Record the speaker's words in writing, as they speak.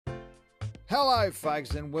Hello,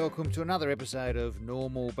 folks, and welcome to another episode of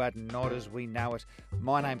Normal But Not As We Know It.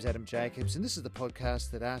 My name's Adam Jacobs, and this is the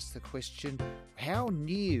podcast that asks the question, how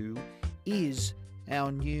new is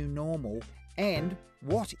our new normal, and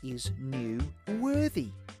what is new worthy?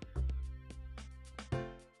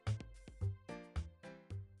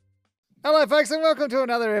 Hello, folks, and welcome to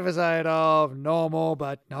another episode of Normal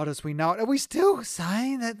But Not As We Know It. Are we still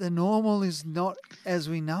saying that the normal is not as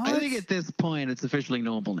we know it? I think at this point it's officially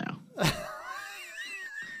normal now.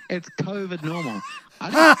 It's COVID normal.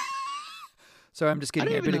 Sorry, I'm just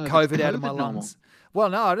getting a bit of even know if COVID it's out of my COVID lungs. Well,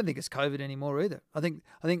 no, I don't think it's COVID anymore either. I think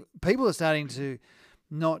people are starting to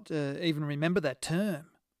not even remember that term.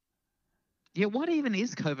 Yeah, what even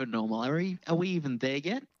is COVID normal? Are we even there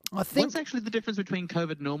yet? I think What's actually the difference between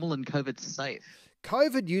COVID normal and COVID safe?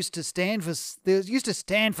 COVID used to stand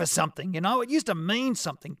for something, you know. It used to mean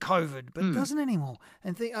something, COVID, but it doesn't anymore.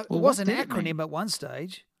 And it Well, was what an did it acronym mean? at one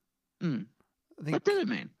stage. Mm. I think What did it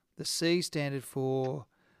mean? the C standard for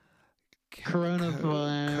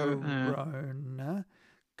Coronavirus.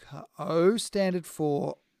 O standard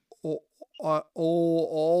for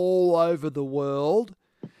all over the world.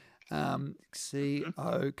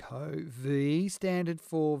 V standard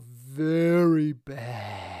for very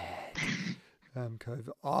bad. COVID.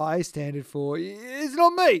 I standard for it's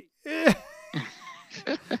not me. It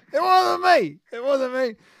wasn't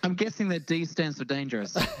me. I'm guessing that D stands for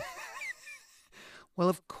dangerous. Well,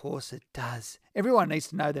 of course it does. Everyone needs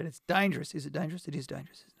to know that it's dangerous. Is it dangerous? It is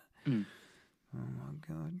dangerous, isn't it? Mm. Oh, my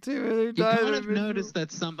God. Too many You days kind of of notice that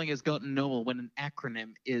something has gotten normal when an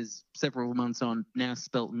acronym is several months on, now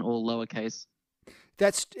spelt in all lowercase.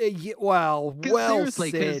 That's, well 'Cause well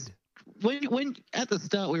seriously, 'cause said. When at the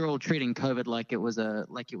start we were all treating COVID like it was an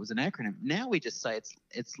acronym. Now we just say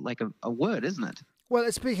it's like a word, isn't it? Well,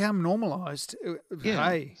 it's become normalised. Yeah.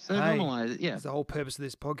 Hey, Normalize it. Yeah. That's the whole purpose of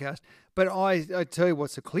this podcast. But I tell you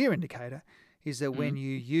what's a clear indicator is that when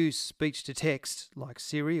you use speech to text, like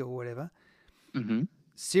Siri or whatever, Mm-hmm.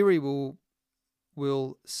 Siri will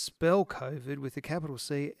spell COVID with a capital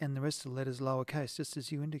C and the rest of the letters lowercase, just as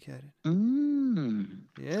you indicated. Mm.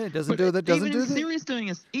 Yeah, it doesn't But do that. Doesn't even do that. Siri's doing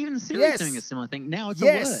a similar thing. Now it's a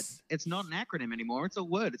Yes. word. It's not an acronym anymore. It's a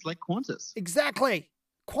word. It's like Qantas. Exactly.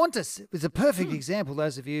 Qantas is a perfect example.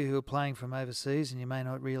 Those of you who are playing from overseas and you may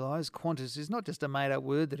not realise, Qantas is not just a made-up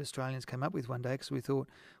word that Australians came up with one day because we thought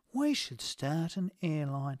we should start an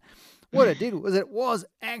airline. What it did was it was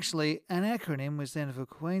actually an acronym which stands for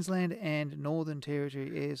Queensland and Northern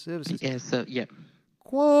Territory Air Services. Yeah. So yeah.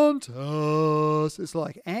 Qantas. It's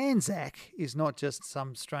like Anzac is not just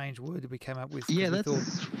some strange word that we came up with. 'cause Yeah. we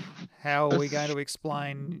That's. thought, how are we going to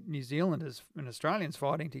explain New Zealanders and Australians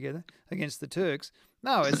fighting together against the Turks?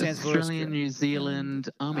 No, it stands for Australian New Zealand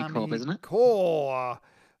Army Corps, isn't it? Corps.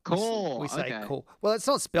 Corps. We say okay. Corps. Well, it's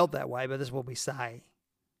not spelled that way, but that's what we say.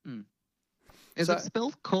 Is So- it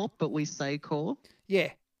spelled Corp, but we say Corps?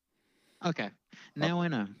 Yeah, Okay. Now I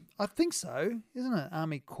know. I think so. Isn't it?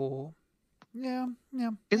 Army Corps. Yeah.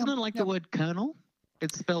 Isn't it like the word colonel?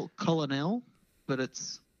 It's spelled colonel, but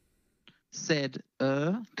it's said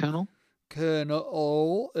colonel.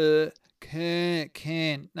 Colonel,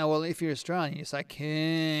 can. No, well, if you're Australian, you say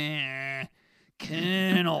colonel.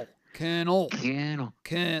 Colonel.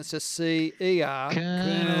 It's a C-E-R.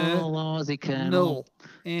 Colonel. Aussie Colonel.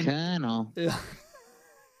 And Colonel. Yeah.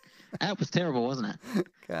 That was terrible, wasn't it?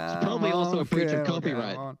 Come probably also on, a breach of Colonel,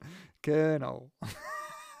 copyright. come on. Colonel.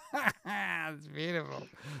 It's beautiful.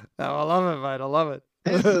 No, I love it, mate. I love it.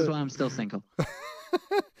 This is why I'm still single.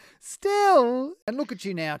 Still, and look at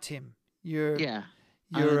you now, Tim. You're Yeah.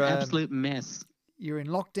 I'm you're an absolute mess. you're in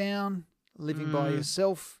lockdown, living by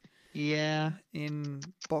yourself Yeah. in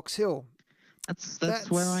Box Hill. That's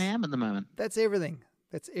where I am at the moment. That's everything.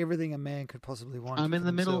 That's everything a man could possibly want. I'm in for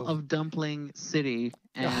the middle themselves. of Dumpling City,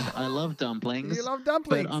 and I love dumplings. You love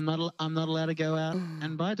dumplings. But I'm not allowed to go out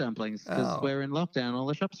and buy dumplings because Oh. we're in lockdown. All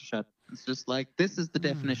the shops are shut. It's just like this is the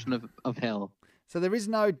definition of hell. So there is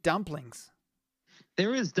no dumplings.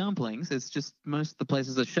 There is dumplings. It's just most of the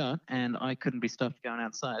places are shut, and I couldn't be stuffed going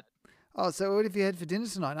outside. Oh, so what have you had for dinner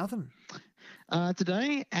tonight? Nothing.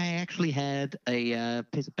 Today, I actually had a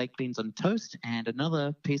piece of baked beans on toast and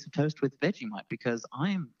another piece of toast with Vegemite because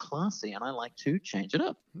I'm classy and I like to change it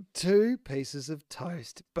up. 2 pieces of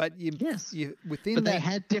toast, but you Yes. within But that they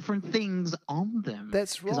had different things on them.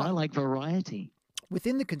 That's Because I right. like variety.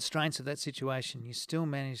 within the constraints of that situation, you still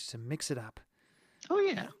manage to mix it up. Oh,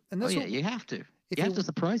 yeah. And Oh, that's yeah, what- you have to. if You have you- to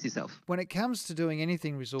surprise yourself. When it comes to doing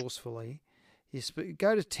anything resourcefully,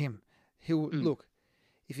 go to Tim. He'll look.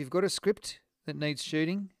 If you've got a script that needs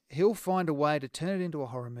shooting, he'll find a way to turn it into a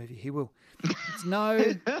horror movie. He will. It's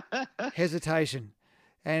no hesitation.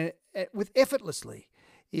 and with effortlessly.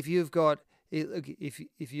 If you've got,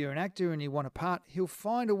 if you're an actor and you want a part, he'll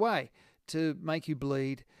find a way to make you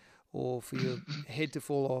bleed, or for your head to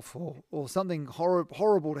fall off, or something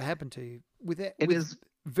horrible to happen to you with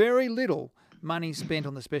very little money spent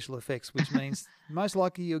on the special effects, which means most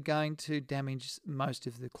likely you're going to damage most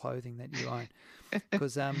of the clothing that you own,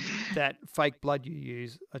 because that fake blood you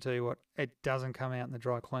use, I tell you what, it doesn't come out in the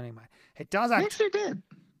dry cleaning, mate. It doesn't. It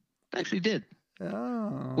actually did.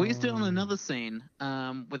 Oh. We used to on another scene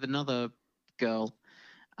with another girl.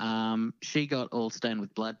 She got all stained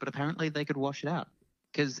with blood, but apparently they could wash it out.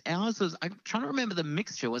 Because ours was, I'm trying to remember the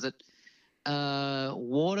mixture. Was it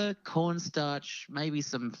water, cornstarch, maybe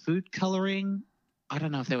some food coloring? I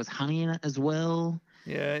don't know if there was honey in it as well.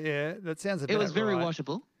 Yeah, that sounds about right. It was very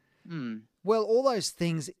washable. Well, all those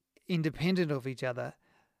things independent of each other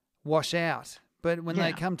wash out. But when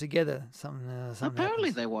they come together, something apparently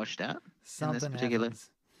happens. they washed out. Something in this particular. Happens.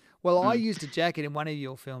 Well, I used a jacket in one of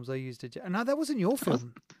your films. I used a jacket. No, that wasn't your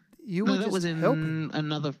film. You were that just was in helping.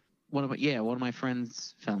 another one of my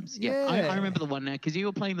friends' films. Yeah. I remember the one now because you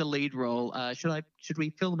were playing the lead role. Should we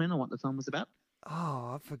fill them in on what the film was about?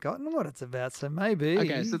 Oh, I've forgotten what it's about. So maybe.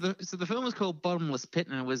 Okay, so the film was called Bottomless Pit,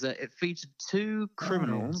 and it featured two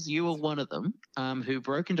criminals. You were one of them, who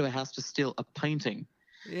broke into a house to steal a painting.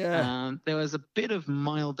 Yeah. There was a bit of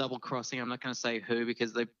mild double crossing. I'm not going to say who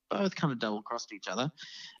because they both kind of double crossed each other.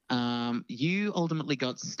 You ultimately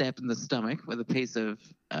got stabbed in the stomach with a piece of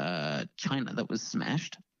china that was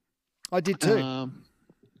smashed. I did too.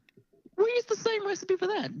 We used the same recipe for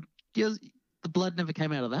that. The blood never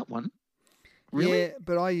came out of that one. Really? Yeah,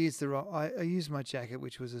 but I used I used my jacket,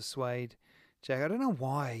 which was a suede jacket. I don't know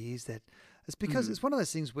why I used that. It's because it's one of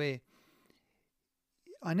those things where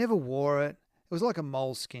I never wore it. It was like a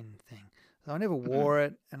moleskin thing. So I never wore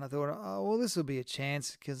it, and I thought, oh, well, this will be a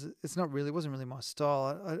chance because it wasn't really my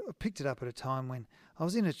style. I picked it up at a time when I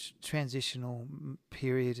was in a transitional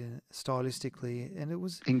period stylistically, and it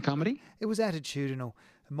was in comedy. It was attitudinal.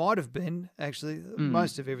 It might have been actually.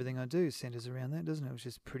 Most of everything I do centers around that, doesn't it? It was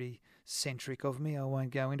just pretty centric of me. I won't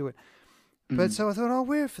go into it. But so I thought, I'll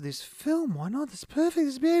wear it for this film. Why not? It's perfect.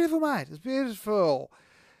 It's beautiful, mate. It's beautiful.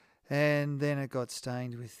 And then it got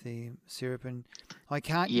stained with the syrup, and you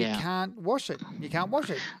can't wash it. You can't wash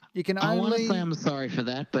it. You can only. I want to say I'm sorry for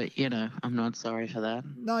that, but I'm not sorry for that.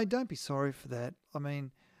 No, don't be sorry for that. I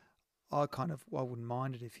mean, I wouldn't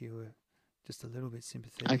mind it if you were just a little bit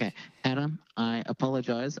sympathetic. Okay, Adam, I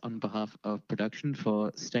apologize on behalf of production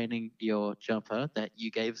for staining your jumper that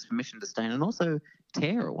you gave us permission to stain and also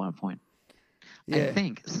tear at one point. Yeah. I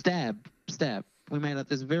think stab. We made up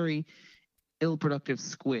this very ill-productive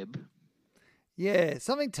squib. Yeah,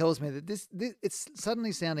 something tells me that this it's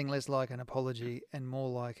suddenly sounding less like an apology and more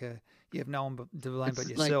like you have no one to blame but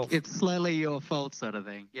yourself. It's slowly your fault sort of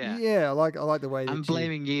thing. Yeah. Yeah, I like the way that I'm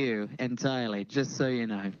blaming you entirely, just so you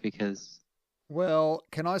know, because. Well,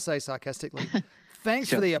 can I say sarcastically, thanks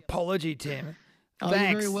for the apology, Tim. Oh,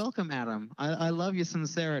 you're very welcome, Adam. I love your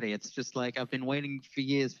sincerity. It's just like I've been waiting for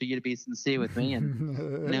years for you to be sincere with me,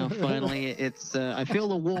 and now finally it's. I feel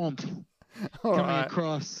the warmth. Coming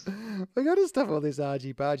across. We got to stop all this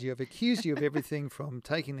argy-bargy. I've accused you of everything from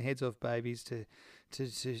taking the heads off babies to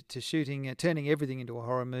shooting, turning everything into a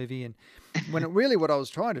horror movie. And when really what I was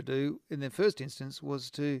trying to do in the first instance was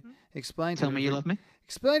to explain Tell me you love me?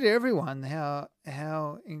 Explain to everyone how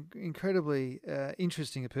incredibly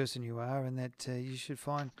interesting a person you are, and that you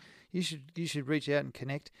should reach out and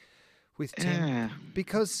connect with Tim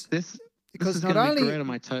because this is not only great on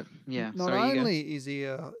my toe. Yeah. Not only is he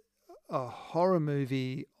a horror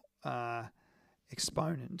movie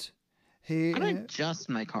exponent. I don't just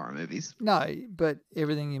make horror movies. No, but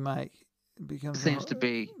everything you make becomes a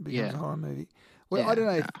horror movie. Well, I don't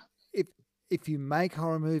know if you make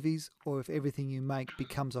horror movies or if everything you make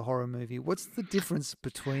becomes a horror movie. What's the difference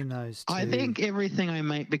between those two? I think everything I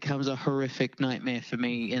make becomes a horrific nightmare for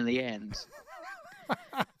me in the end.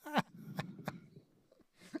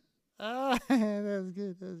 That's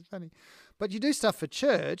good. That's funny. But you do stuff for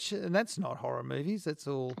church, and that's not horror movies. That's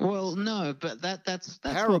all. Well, no, but that's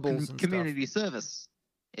parables and community service,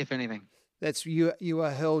 if anything. That's you are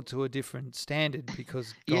held to a different standard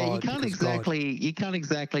because you can't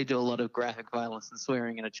exactly do a lot of graphic violence and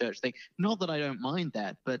swearing in a church thing. Not that I don't mind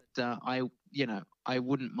that, but I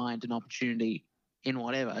wouldn't mind an opportunity in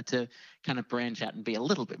whatever to kind of branch out and be a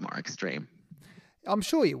little bit more extreme. I'm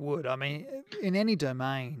sure you would. I mean, in any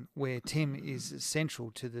domain where Tim is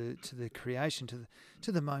central to the creation,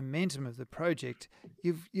 to the momentum of the project,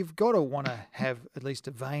 you've got to want to have at least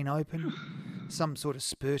a vein open, some sort of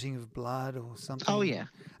spurting of blood or something. Oh yeah,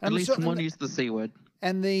 at least one use the C word.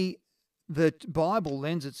 And the the Bible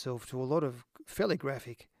lends itself to a lot of fairly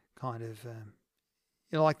graphic kind of,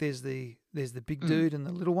 like there's the big dude and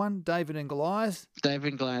the little one, David and Goliath.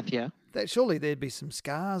 David and Goliath, yeah. That surely there'd be some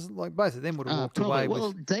scars. Like both of them would have walked away.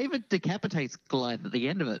 Well, David decapitates Goliath at the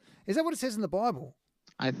end of it. Is that what it says in the Bible?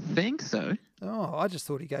 I think so. Oh, I just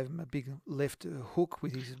thought he gave him a big left hook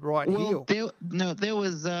with his right heel. There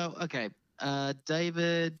was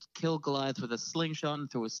David killed Goliath with a slingshot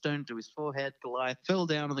and threw a stone to his forehead. Goliath fell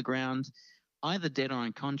down on the ground, either dead or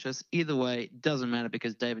unconscious. Either way, doesn't matter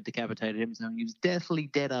because David decapitated him, so he was definitely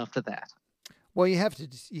dead after that. Well, you had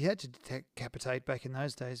to decapitate back in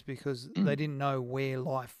those days because they didn't know where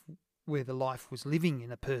the life was living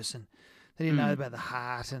in a person. They didn't know about the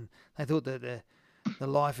heart, and they thought that the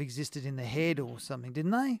life existed in the head or something,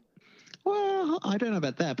 didn't they? Well, I don't know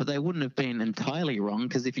about that, but they wouldn't have been entirely wrong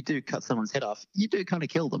because if you do cut someone's head off, you do kind of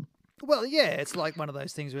kill them. Well, yeah, it's like one of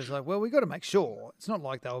those things where it's like, well, we got to make sure. It's not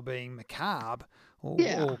like they were being macabre or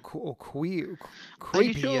queer, creepy. Are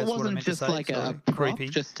you sure it wasn't just like a prop creepy,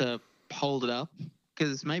 just to hold it up?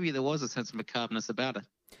 Because maybe there was a sense of macabreness about it.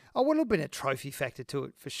 Oh, well, it would have been a trophy factor to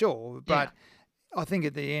it for sure, but I think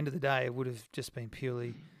at the end of the day, it would have just been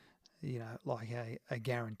purely, like a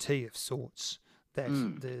guarantee of sorts that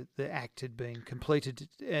the act had been completed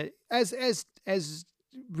as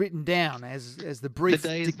written down, as the brief the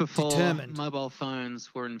days before determined. Mobile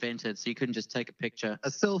phones were invented, so you couldn't just take a picture, a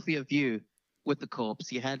selfie of you with the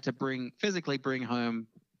corpse. You had to physically bring home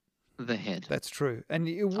the head. That's true, and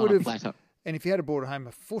it would have. Platter. And if you had brought home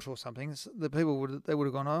a foot or something, the people would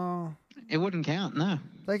have gone, oh, it wouldn't count. No,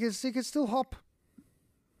 he could still hop.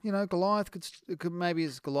 Goliath could maybe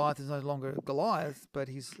Goliath is no longer Goliath, but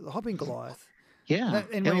he's hopping Goliath. Yeah,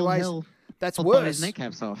 in many ways, that's worse. worse. His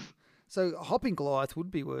kneecaps off. So hopping Goliath would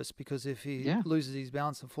be worse because if he loses his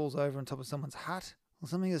balance and falls over on top of someone's hut or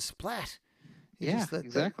something, a splat.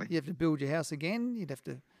 Exactly. You have to build your house again. You'd have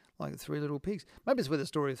to, like the Three Little Pigs. Maybe it's where the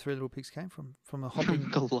story of Three Little Pigs came from a hopping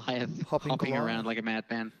Goliath, hopping Goliath. around like a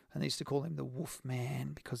madman. And they used to call him the Wolf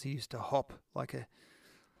Man because he used to hop like a,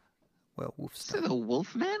 wolf. So the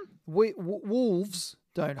Wolf Man? Wolves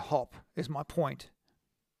don't hop, is my point.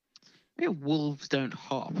 Yeah, wolves don't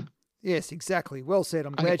hop. Yes, exactly. Well said.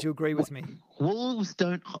 I'm glad you agree with me. Wolves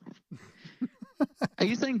don't hop. Are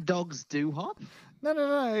you saying dogs do hop?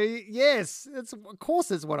 No. Yes, of course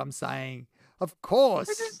that's what I'm saying. Of course.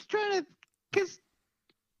 I'm just trying to, because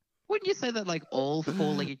wouldn't you say that like all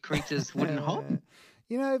four-legged creatures wouldn't hop?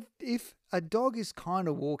 If a dog is kind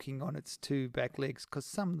of walking on its two back legs, because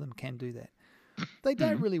some of them can do that, they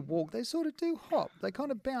don't really walk. They sort of do hop. They kind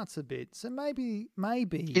of bounce a bit. So maybe.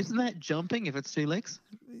 Isn't that jumping if it's two legs?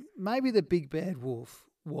 Maybe the big bad wolf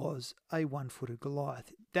was a one-footed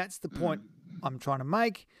Goliath. That's the point I'm trying to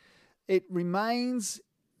make. It remains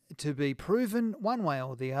to be proven one way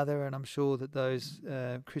or the other, and I'm sure that those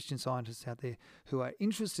Christian scientists out there who are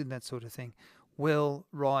interested in that sort of thing will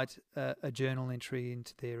write a journal entry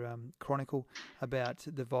into their chronicle about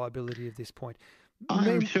the viability of this point.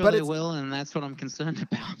 I'm sure they will, and that's what I'm concerned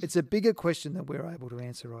about. It's a bigger question that we're able to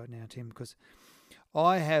answer right now, Tim, because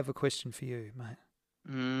I have a question for you, mate.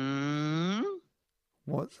 How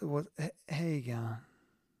you going?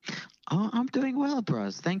 Oh, I'm doing well,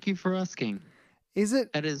 bros. Thank you for asking. Is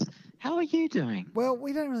it? That is, how are you doing? Well,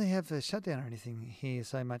 we don't really have a shutdown or anything here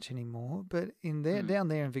so much anymore, but down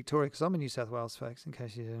there in Victoria, because I'm in New South Wales, folks, in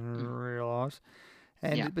case you didn't realise.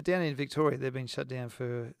 But down in Victoria, they've been shut down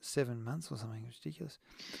for 7 months or something. It's ridiculous.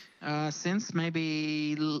 Since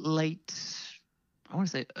maybe late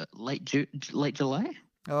July.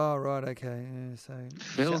 Oh, right, okay. Yeah,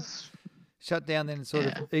 so shut down, then sort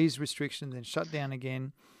of ease restriction, then shut down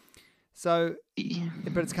again. So,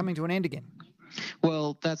 but it's coming to an end again.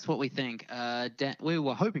 Well, that's what we think. We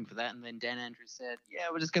were hoping for that, and then Dan Andrews said, "Yeah,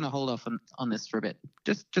 we're just going to hold off on this for a bit,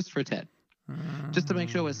 just for a tad." Just to make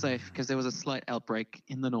sure we're safe, because there was a slight outbreak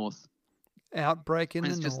in the north.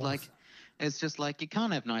 It's just like you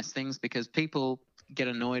can't have nice things because people get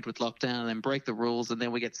annoyed with lockdown and then break the rules, and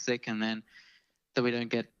then we get sick, and then we don't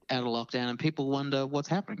get out of lockdown, and people wonder what's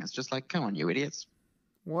happening. It's just like, come on, you idiots!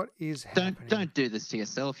 What is happening? Don't do this to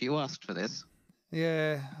yourself. You asked for this.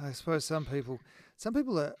 Yeah, I suppose some people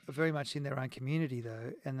are very much in their own community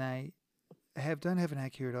though, and they don't have an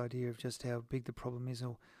accurate idea of just how big the problem is,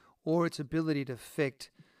 or its ability to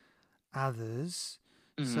affect others.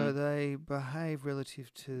 So they behave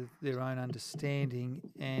relative to their own understanding,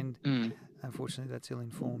 and unfortunately that's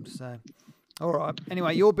ill-informed. So, all right.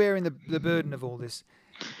 Anyway, you're bearing the burden of all this,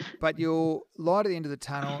 but you're light at the end of the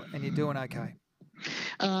tunnel and you're doing okay.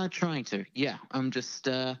 Trying to, yeah. I'm just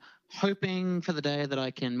hoping for the day that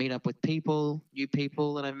I can meet up with new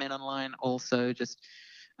people that I've met online. Also, just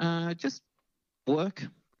Just work,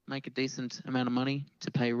 make a decent amount of money to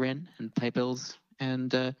pay rent and pay bills,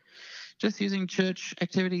 and just using church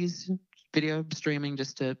activities, video streaming,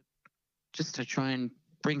 just to try and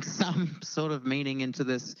bring some sort of meaning into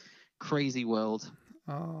this crazy world.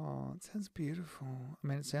 Oh, it sounds beautiful. I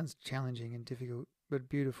mean, it sounds challenging and difficult, but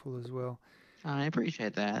beautiful as well. I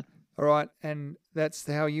appreciate that. All right, and that's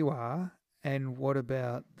how you are. And what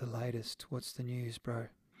about the latest? What's the news, bro?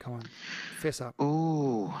 Come on, fess up.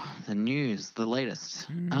 Oh, the news, the latest.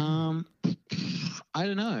 I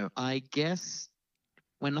don't know. I guess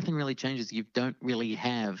when nothing really changes, you don't really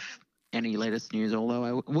have any latest news. Although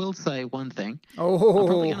I will say one thing.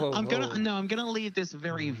 I'm gonna leave this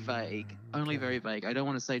very vague. Only very vague. I don't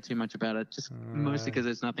want to say too much about it. Just mostly because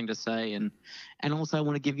there's nothing to say, and also I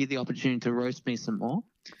want to give you the opportunity to roast me some more.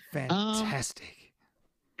 Fantastic.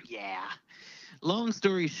 Yeah. Long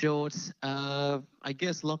story short, I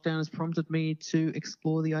guess lockdown has prompted me to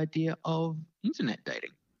explore the idea of internet dating.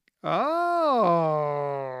 Oh,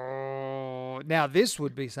 now this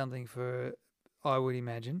would be something for, I would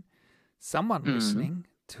imagine, someone listening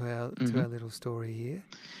to our little story here.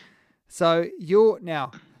 So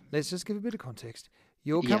let's just give a bit of context.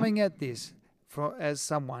 You're coming at this as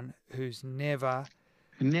someone who's never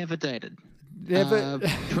dated.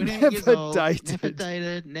 28 years old, never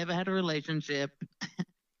dated, never had a relationship,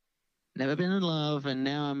 never been in love, and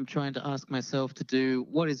now I'm trying to ask myself to do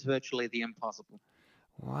what is virtually the impossible.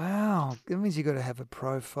 Wow. That means you got to have a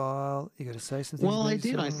profile. You got to say something. Well, I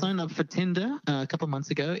did. I signed up for Tinder a couple of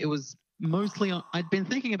months ago. It was mostly I'd been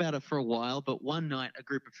thinking about it for a while, but one night a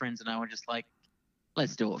group of friends and I were just like,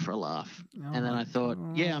 let's do it for a laugh. And then I thought,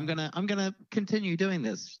 I'm gonna continue doing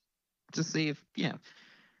this to see if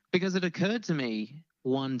because it occurred to me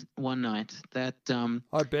one night that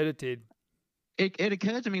I bet it did. It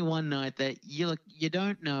occurred to me one night that you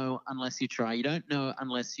don't know unless you try. You don't know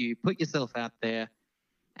unless you put yourself out there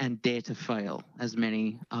and dare to fail, as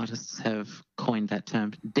many artists have coined that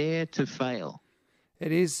term. Dare to fail.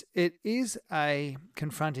 It is a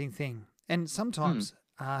confronting thing. And sometimes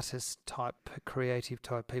artist type, creative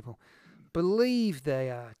type people believe they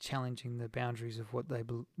are challenging the boundaries of what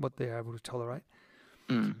they're able to tolerate.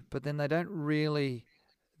 But then they don't really.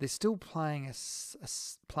 They're still playing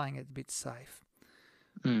playing it a bit safe.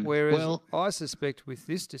 Whereas I suspect with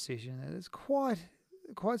this decision that it's quite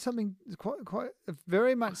something,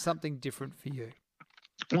 very much something different for you.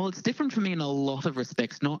 Well, it's different for me in a lot of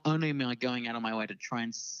respects. Not only am I going out of my way to try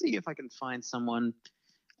and see if I can find someone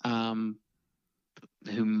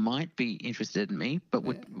who might be interested in me, but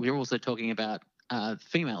we're also talking about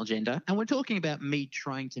female gender, and we're talking about me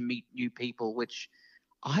trying to meet new people, which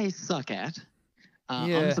I suck at.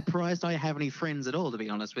 I'm surprised I have any friends at all, to be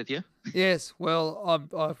honest with you. Yes, well,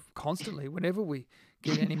 I've constantly, whenever we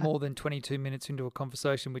get any more than 22 minutes into a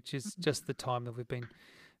conversation, which is just the time that we've been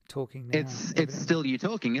talking now. It's still you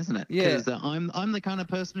talking, isn't it? Yeah. Because I'm the kind of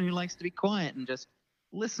person who likes to be quiet and just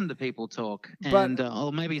listen to people talk, and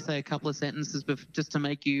I'll maybe say a couple of sentences just to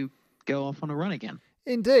make you go off on a run again.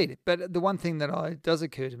 Indeed, but the one thing that does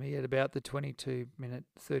occur to me at about the 22-minute,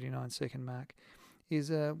 39-second mark is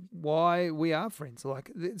why we are friends.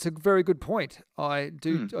 Like, it's a very good point. I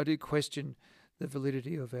do question the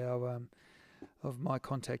validity of our of my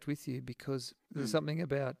contact with you, because there's something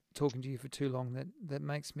about talking to you for too long that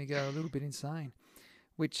makes me go a little bit insane.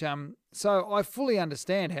 Which so I fully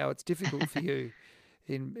understand how it's difficult for you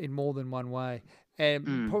in more than one way,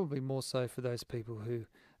 and probably more so for those people who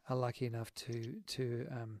are lucky enough to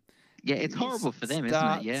it's horrible for them,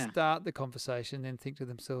 isn't it? Yeah. Start the conversation, then think to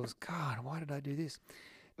themselves, God, why did I do this?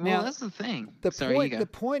 Well, that's the thing. The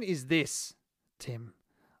point is this, Tim.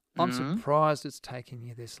 I'm surprised it's taken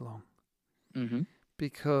you this long.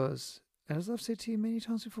 Because, as I've said to you many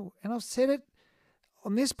times before, and I've said it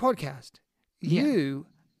on this podcast, you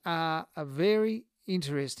are a very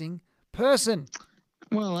interesting person.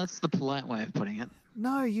 Well, that's the polite way of putting it.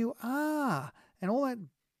 No, you are. And all that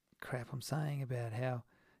crap I'm saying about how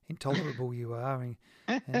intolerable you are and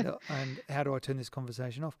how do I turn this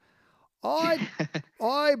conversation off?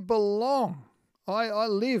 I belong. I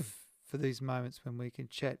live for these moments when we can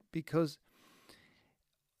chat, because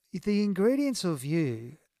the ingredients of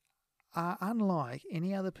you are unlike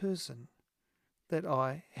any other person that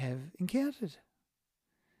I have encountered.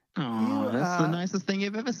 Oh, that's the nicest thing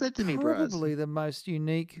you've ever said to me, bro. Probably the most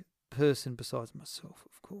unique person besides myself,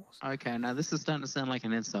 of course. Okay, now this is starting to sound like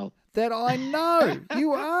an insult. That I know.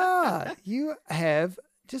 You are. You have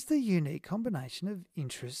just a unique combination of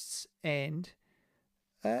interests and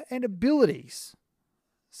abilities.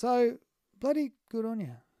 So, bloody good on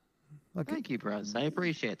you. Thank you, bros. I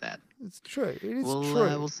appreciate that. It's true. It is true.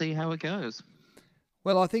 We'll see how it goes.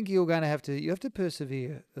 Well, I think you have to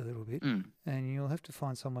persevere a little bit, Mm. and you'll have to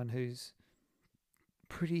find someone who's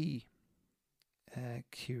pretty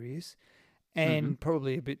curious and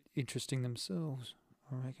probably a bit interesting themselves,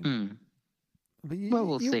 I reckon. Mm. But Well,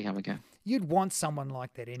 we'll see how we go. You'd want someone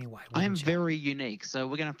like that anyway. I am wouldn't you? very unique, so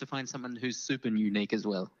we're gonna have to find someone who's super unique as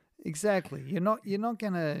well. Exactly. You're not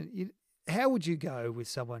gonna. How would you go with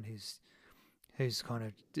someone who's kind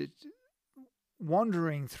of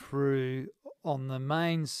wandering through on the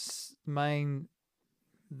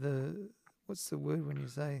what's the word when you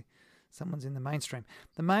say someone's in the mainstream?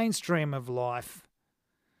 The mainstream of life.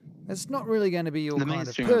 It's not really going to be your The kind of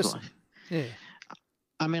mainstream person. of life. Yeah.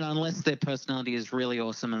 I mean, unless their personality is really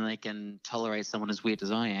awesome and they can tolerate someone as weird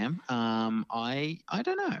as I am, I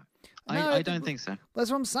don't know. No, I don't think so.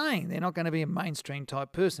 That's what I'm saying. They're not going to be a mainstream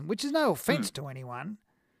type person, which is no offense to anyone.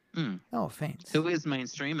 Mm. No offense. Who is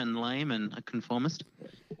mainstream and lame and a conformist?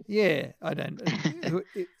 Yeah, I don't.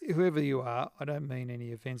 Whoever you are, I don't mean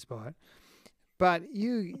any offence by it. But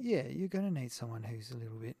you're going to need someone who's a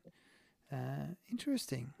little bit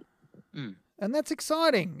interesting, and that's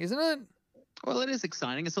exciting, isn't it? Well, it is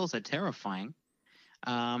exciting. It's also terrifying.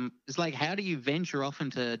 It's like, how do you venture off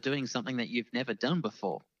into doing something that you've never done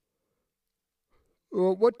before?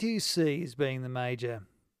 Well, what do you see as being the major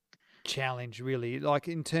challenge, really, like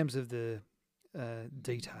in terms of the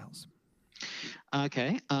details?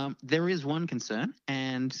 Okay. There is one concern,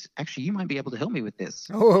 and actually, you might be able to help me with this.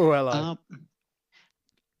 Oh, hello.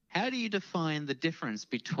 How do you define the difference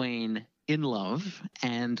between in love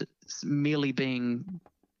and merely being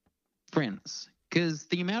friends? Because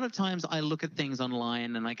the amount of times I look at things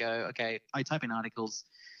online and I go, okay, I type in articles.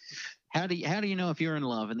 How do you know if you're in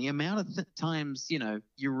love? And the amount of times, you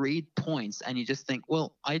read points and you just think,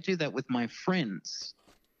 well, I do that with my friends.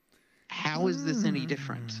 How is this any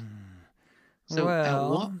different? So at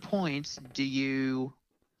what point do you?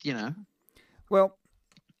 Well,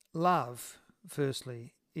 love,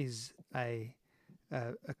 firstly, is a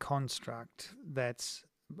construct that's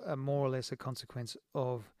more or less a consequence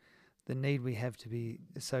of the need we have to be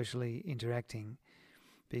socially interacting,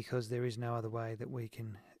 because there is no other way that we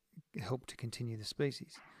can help to continue the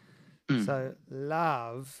species. So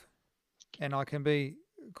love, and I can be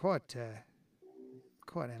quite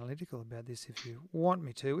analytical about this if you want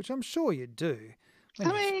me to, which I'm sure you do.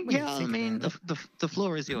 The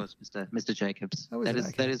floor is yours, Mr. Jacobs.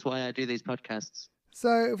 That is why I do these podcasts.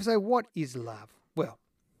 So what is love? Well,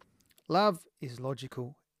 love is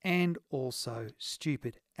logical and also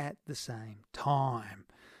stupid at the same time.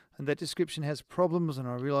 And that description has problems, and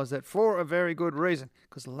I realise that for a very good reason,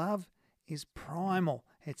 because love is primal,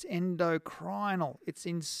 it's endocrinal, it's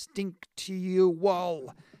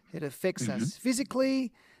instinctual. It affects us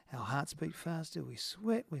physically. Our hearts beat faster, we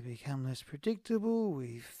sweat, we become less predictable,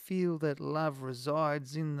 we feel that love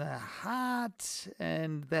resides in the heart,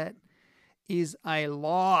 and that is a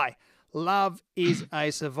lie. Love is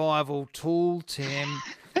a survival tool, Tim,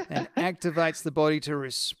 and activates the body to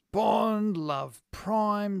respond. Love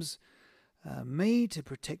primes me to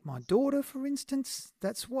protect my daughter, for instance.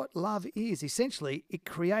 That's what love is. Essentially, it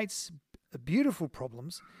creates beautiful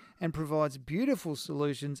problems and provides beautiful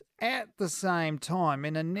solutions at the same time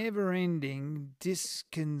in a never-ending,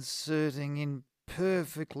 disconcerting,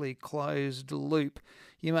 imperfectly closed loop.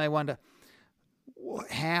 You may wonder,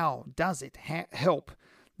 how does it help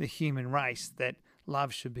the human race that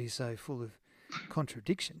love should be so full of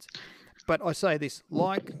contradictions? But I say this,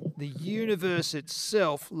 like the universe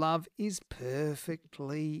itself, love is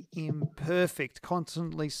perfectly imperfect,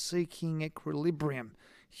 constantly seeking equilibrium.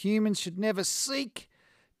 Humans should never seek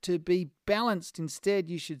to be balanced. Instead,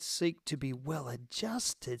 you should seek to be well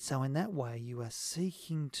adjusted. So in that way, you are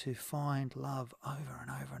seeking to find love over and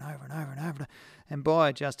over and over and over and over. And by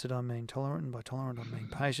adjusted, I mean tolerant. And by tolerant, I mean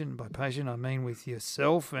patient. And by patient, I mean with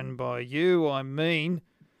yourself. And by you, I mean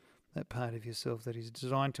that part of yourself that is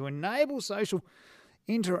designed to enable social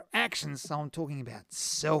interactions. So I'm talking about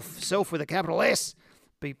self with a capital S.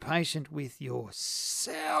 Be patient with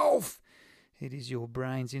yourself. It is your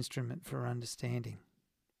brain's instrument for understanding.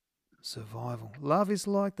 Survival. Love is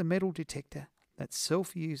like the metal detector that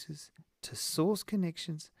self uses to source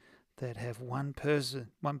connections that have one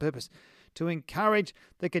purpose, to encourage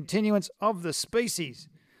the continuance of the species.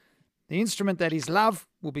 The instrument that is love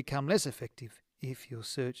will become less effective if your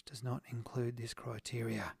search does not include this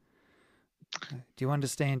criteria. Do you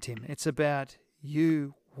understand, Tim? It's about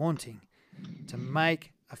you wanting to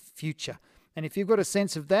make a future. And if you've got a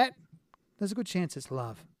sense of that, there's a good chance it's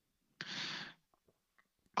love.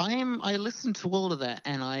 I listened to all of that,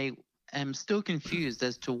 and I am still confused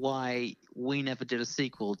as to why we never did a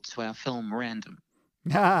sequel to our film Random.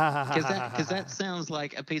 Because that sounds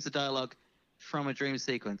like a piece of dialogue from a dream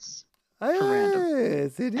sequence from Random.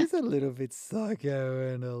 Yes, it is a little bit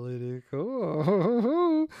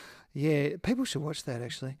psychoanalytical. Yeah, people should watch that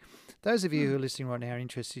actually. Those of you who are listening right now are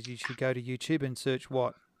interested, you should go to YouTube and search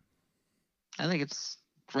what? I think it's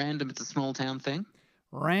Random. It's a small town thing.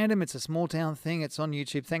 Random, it's a small town thing. It's on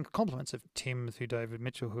YouTube. Thank compliments of Tim through David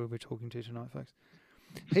Mitchell, who we're talking to tonight, folks.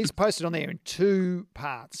 He's posted on there in 2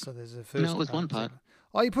 parts. So there's a first. No, it was one part.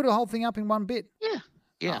 Oh, you put a whole thing up in one bit?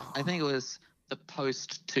 Yeah. I think it was the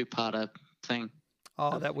post 2-parter thing.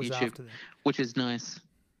 Oh, that was YouTube, after that. which is nice.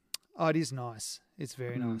 Oh, it is nice. It's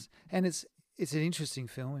very nice, and it's an interesting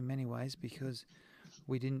film in many ways because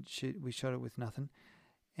we shot it with nothing,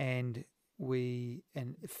 and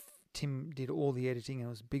Tim did all the editing, and it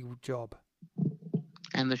was a big job.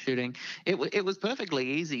 And the shooting, it was perfectly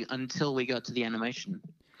easy until we got to the animation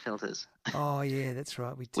filters. Oh yeah, that's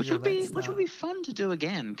right. We did which would be fun to do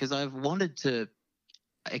again because I've wanted to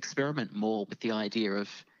experiment more with the idea of,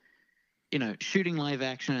 shooting live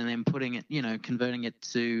action and then putting it, converting it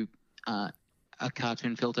to a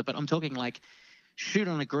cartoon filter. But I'm talking like shoot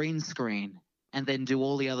on a green screen and then do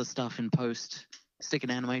all the other stuff in post, stick an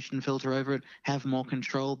animation filter over it, have more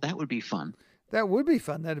control. That would be fun. That would be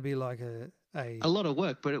fun. That'd be like a lot of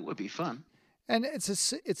work, but it would be fun. And it's a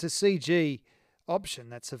CG option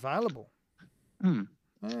that's available. Yeah.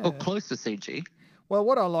 Or close to CG. Well,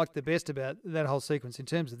 what I liked the best about that whole sequence in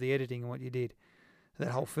terms of the editing and what you did,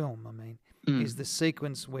 that whole film, I mean, is the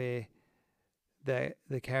sequence where the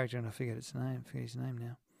character, and I forget his name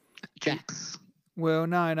now. Jax. Well,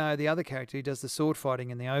 no, the other character who does the sword fighting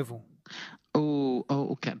in the oval. Oh,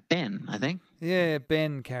 okay. Ben, I think. Yeah,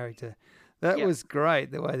 Ben character. That was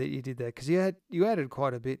great, the way that you did that, because you added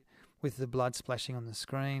quite a bit with the blood splashing on the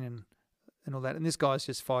screen and all that. And this guy's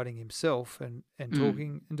just fighting himself and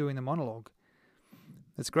talking and doing the monologue.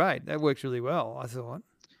 That's great. That works really well, I thought.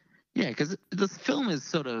 Yeah, because this film is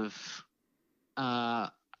sort of,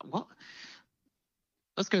 what?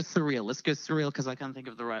 Let's go surreal because I can't think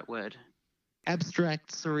of the right word.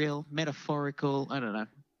 Abstract, surreal, metaphorical, I don't know.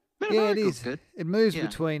 Yeah, it is. Good. It moves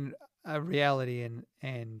between reality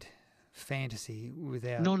and fantasy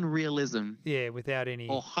without... Non-realism. Yeah, without any...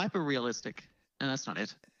 Or hyper-realistic. No, that's not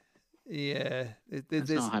it. Yeah. It's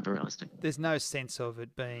not hyper-realistic. There's no sense of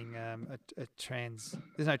it being there's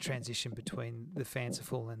no transition between the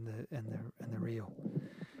fanciful and the real.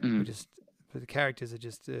 But the characters are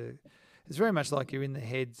just... it's very much like you're in the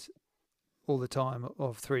heads all the time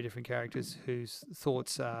of 3 different characters whose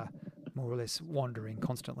thoughts are more or less wandering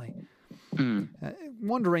constantly.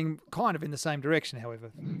 Wandering kind of in the same direction,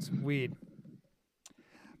 however. It's weird.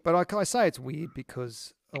 But I say it's weird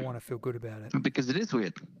because I want to feel good about it. Because it is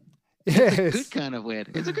weird. Yes. It's a good kind of weird.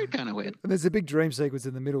 It's a good kind of weird. And there's a big dream sequence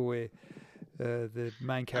in the middle where the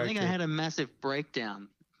main character... I think I had a massive breakdown,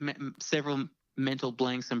 several mental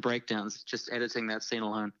blanks and breakdowns just editing that scene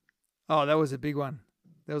alone. Oh, that was a big one.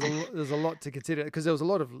 There's a lot to consider because there was a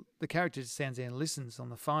lot of the character just stands there and listens on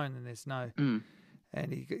the phone, and there's no,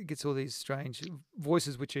 and he gets all these strange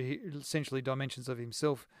voices, which are essentially dimensions of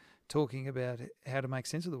himself, talking about how to make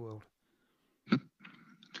sense of the world. And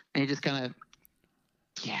he just kind of,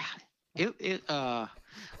 I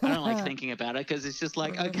don't like thinking about it because it's just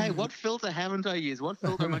like, okay, what filter haven't I used? What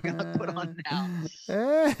filter am I going to put on now?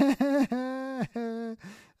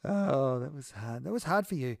 Oh, that was hard. That was hard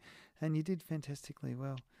for you. And you did fantastically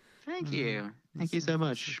well. Thank you. Thank you so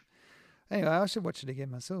much. Anyway, I should watch it again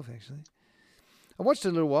myself, actually. I watched it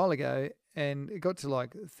a little while ago, and it got to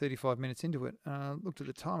like 35 minutes into it. And I looked at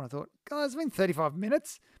the time, and I thought, God, it's been 35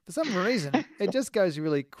 minutes. For some reason, it just goes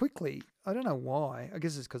really quickly. I don't know why. I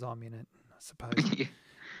guess it's because I'm in it, I suppose.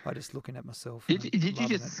 I just looking at myself. Did you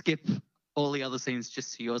just skip all the other scenes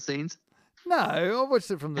just to your scenes? No, I watched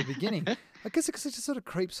it from the beginning. I guess because it just sort of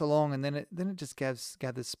creeps along, and then it just gathers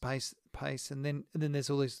pace, and then there's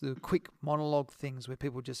all these quick monologue things where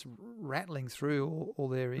people just rattling through all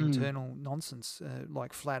their internal nonsense,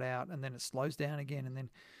 like flat out, and then it slows down again, and then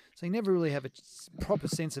so you never really have a proper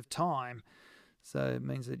sense of time. So it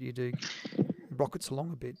means that you do rockets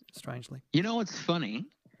along a bit, strangely. You know what's funny?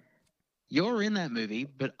 You're in that movie,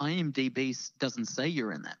 but IMDb doesn't say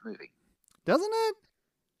you're in that movie. Doesn't it?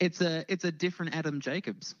 It's a different Adam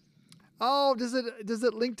Jacobs. Oh, does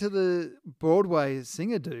it link to the Broadway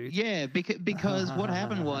singer dude? Yeah, because what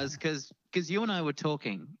happened was because you and I were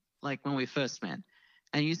talking like when we first met,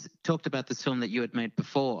 and you talked about this film that you had made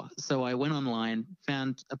before. So I went online,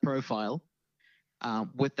 found a profile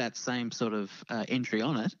with that same sort of entry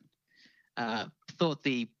on it. Thought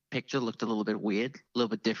the picture looked a little bit weird, a little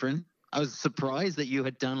bit different. I was surprised that you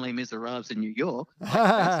had done Les Miserables in New York.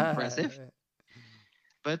 That's impressive.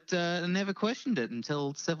 but I never questioned it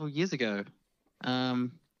until several years ago.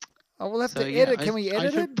 Um, Oh, we'll have so to yeah, edit. Can we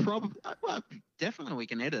edit it? Probably, well, definitely we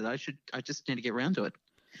can edit. I just need to get around to it.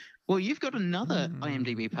 Well, you've got another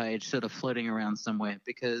IMDb page sort of floating around somewhere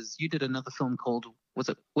because you did another film called, was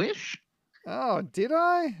it Wish? Oh, did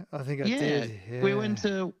I? I think I did. Yeah. We went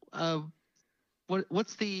to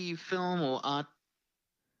what's the film or art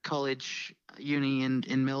college uni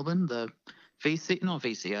in Melbourne? The not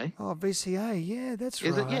VCA. Oh, VCA. Yeah, that's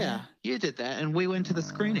Is right. it? Yeah, you did that, and we went to the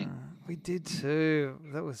screening. We did too.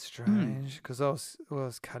 That was strange because I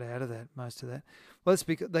was cut out of that, most of that. Well, it's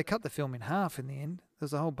because they cut the film in half in the end. There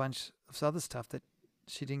was a whole bunch of other stuff that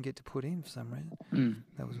she didn't get to put in for some reason.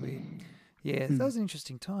 That was weird. Yeah, that was an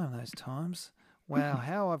interesting time, those times. Wow,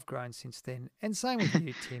 how I've grown since then. And same with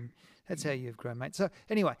you, Tim. That's how you've grown, mate. So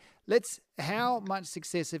anyway, how much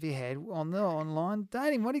success have you had on the online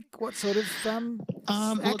dating? What sort of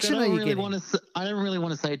action are you getting? I don't really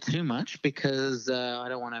want to say too much because I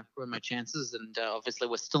don't want to ruin my chances. And obviously,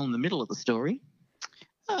 we're still in the middle of the story.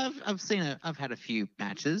 I've had a few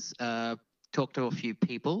matches, talked to a few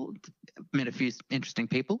people, met a few interesting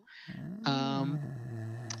people.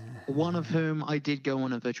 One of whom I did go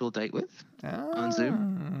on a virtual date with on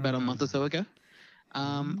Zoom about a month or so ago.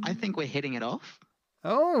 I think we're hitting it off.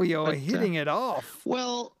 Oh, you're hitting it off.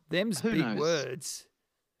 Well, them's big knows? Words.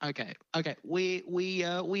 Okay. We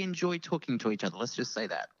enjoy talking to each other. Let's just say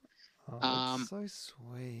that. Oh, that's so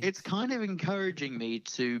sweet. It's kind of encouraging me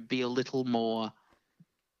to be a little more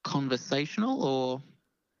conversational, or,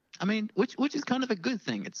 I mean, which is kind of a good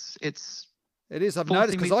thing. It is. I've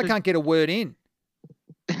noticed because I can't get a word in.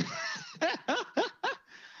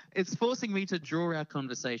 It's forcing me to draw our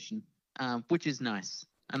conversation, which is nice,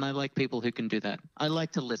 and I like people who can do that. I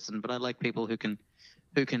like to listen, but I like people who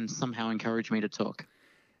can somehow encourage me to talk.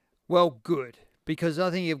 Well, good, because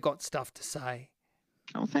I think you've got stuff to say.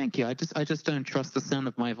 Oh, thank you. I just don't trust the sound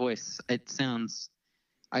of my voice.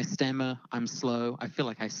 I stammer. I'm slow. I feel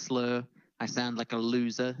like I slur. I sound like a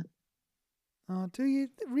loser. Oh, do you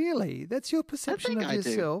really? That's your perception of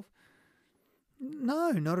yourself? No,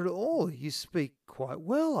 not at all. You speak quite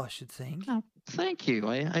well, I should think. Oh, thank you.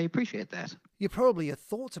 I appreciate that. Your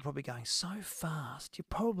thoughts are probably going so fast. You're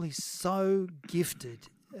probably so gifted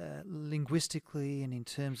linguistically and in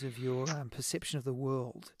terms of your perception of the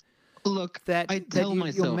world. Look, I tell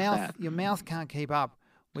myself that. Your mouth can't keep up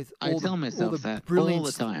with all tell myself that brilliance. All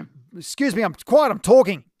the time. Excuse me, I'm quiet. I'm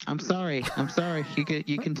talking. I'm sorry.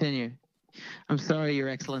 You continue. I'm sorry, Your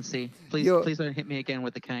Excellency. Please don't hit me again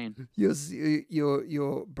with the cane.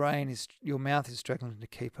 Your brain is, your mouth is struggling to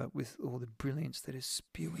keep up with all the brilliance that is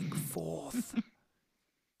spewing forth.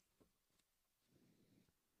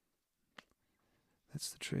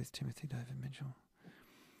 That's the truth, Timothy David Mitchell.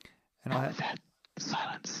 And that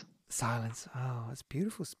silence. Silence. Oh, it's a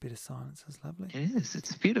beautiful bit of silence. It's lovely. It is.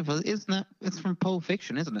 It's beautiful, isn't it? It's from Pulp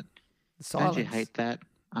Fiction, isn't it? Silence. Don't you hate that?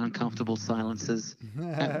 Uncomfortable silences.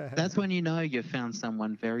 That's when you know you've found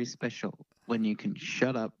someone very special, when you can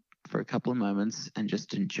shut up for a couple of moments and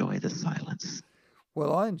just enjoy the silence.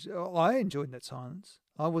 Well, I enjoyed that silence.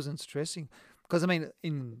 I wasn't stressing because, I mean,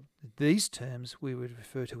 in these terms, we would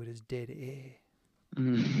refer to it as dead air.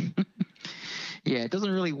 Yeah, it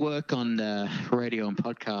doesn't really work on radio and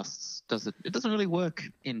podcasts, does it? It doesn't really work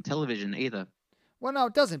in television either. Well, no,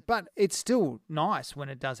 it doesn't, but it's still nice when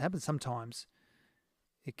it does happen sometimes.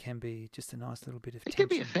 It can be just a nice little bit of tension. It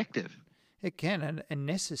can be effective. It can, and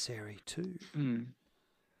necessary too. Mm.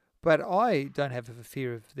 But I don't have a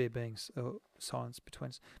fear of there being silence between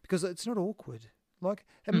us because it's not awkward. Like,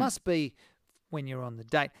 it must be when you're on the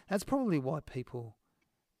date. That's probably why you're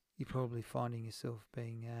probably finding yourself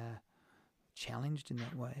being challenged in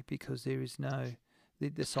that way, because there is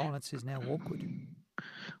the silence is now awkward.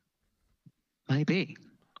 Maybe.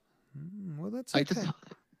 Well, that's okay.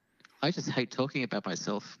 I just hate talking about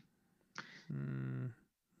myself.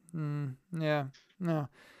 Yeah. No.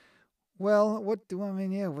 Well, what do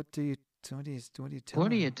you tell What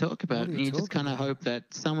do you me? talk about? You just kind of about? hope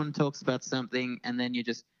that someone talks about something, and then you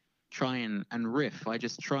just try and riff. I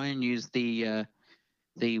just try and use the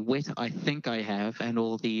wit I think I have, and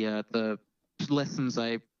all the lessons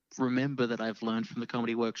I remember that I've learned from the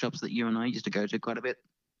comedy workshops that you and I used to go to quite a bit.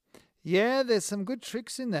 Yeah, there's some good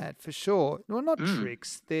tricks in that for sure. Well, not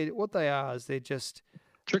tricks. They're just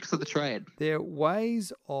tricks of the trade. They're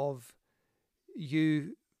ways of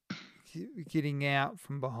you getting out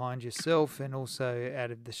from behind yourself and also out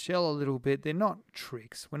of the shell a little bit. They're not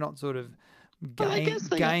tricks. We're not sort of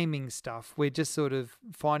gaming stuff. We're just sort of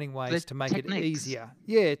finding ways to make it easier.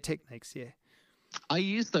 Yeah, techniques, yeah. I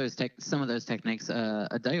used some of those techniques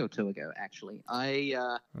a day or two ago. Actually,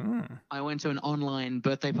 I went to an online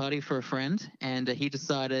birthday party for a friend, and he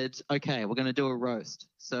decided, okay, we're going to do a roast.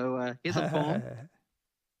 So here's a form.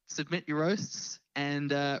 Submit your roasts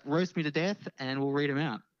and roast me to death, and we'll read them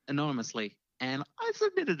out anonymously. And I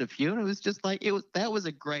submitted a few, and it was just like that was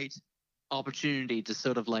a great opportunity to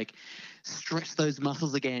sort of like stretch those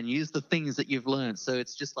muscles again, use the things that you've learned. So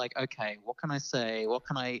it's just like, okay, what can I say? What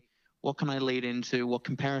can I lead into? What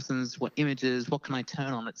comparisons? What images? What can I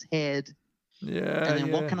turn on its head? Yeah. And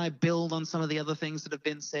then what can I build on some of the other things that have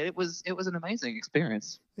been said? It was an amazing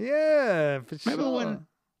experience. Yeah, for sure.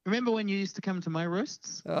 Remember when you used to come to my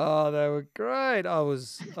roasts? Oh, they were great. I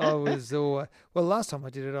was well, last time I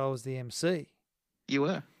did it, I was the MC. You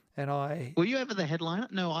were. And were you ever the headliner?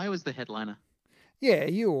 No, I was the headliner. Yeah,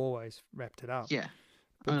 you always wrapped it up. Yeah.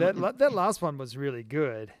 But that last one was really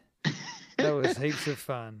good. That was heaps of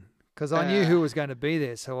fun because I knew who was going to be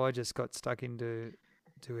there, so I just got stuck into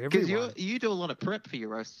everyone. Because you do a lot of prep for your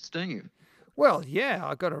roasts, don't you? Well, yeah,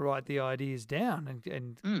 I got to write the ideas down,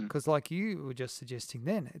 and because like you were just suggesting,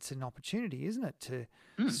 then it's an opportunity, isn't it, to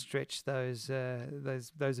stretch those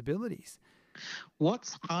abilities.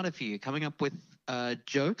 What's harder for you, coming up with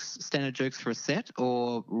standard jokes for a set,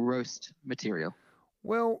 or roast material?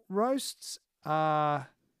 Well, roasts are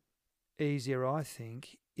easier, I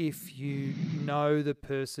think, if you know the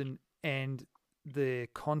person and the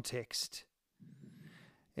context.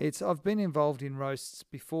 I've been involved in roasts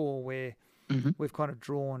before where we've kind of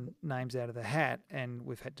drawn names out of the hat and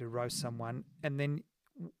we've had to roast someone, and then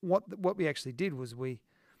what we actually did was we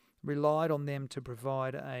relied on them to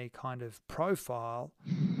provide a kind of profile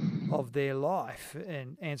of their life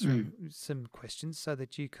and answering some questions so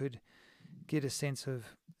that you could get a sense of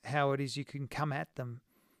how it is you can come at them.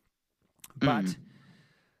 But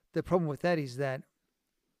the problem with that is that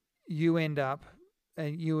you and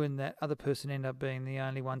that other person end up being the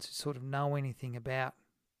only ones who sort of know anything about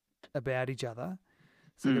each other.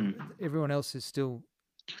 So that everyone else is still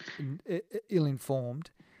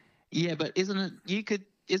ill-informed. Yeah, but isn't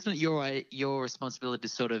it your responsibility to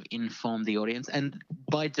sort of inform the audience? And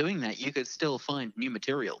by doing that, you could still find new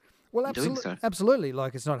material. Well, absolutely.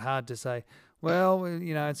 Like, it's not hard to say, well,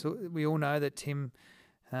 we all know that Tim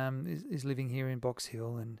is living here in Box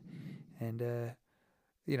Hill, and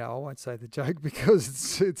I won't say the joke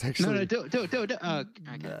because it's actually no, do it. Oh,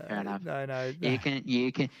 okay, fair enough. No. You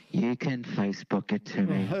can Facebook it to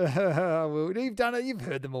me. Well, you've done it. You've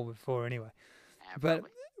heard them all before, anyway. Yeah,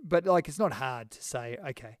 but like, it's not hard to say,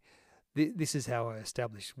 okay, this is how I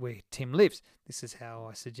establish where Tim lives. This is how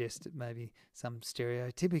I suggest maybe some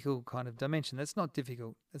stereotypical kind of dimension. That's not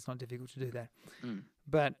difficult. It's not difficult to do that.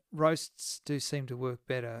 But roasts do seem to work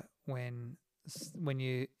better when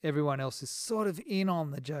everyone else is sort of in on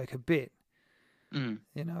the joke a bit. You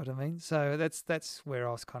know what I mean? So that's where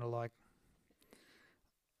I was kind of like,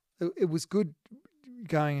 it was good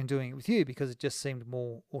going and doing it with you because it just seemed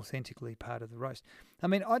more authentically part of the roast. I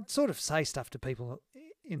mean, I'd sort of say stuff to people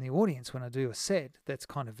in the audience when I do a set that's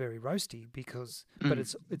kind of very roasty but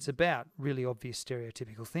it's about really obvious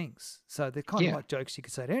stereotypical things. So they're kind of like jokes you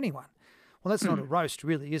could say to anyone. Well, that's not a roast,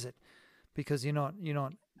 really, is it? Because you're not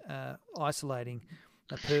isolating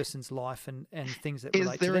a person's life and things that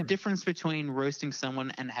relate to them. Is there a difference between roasting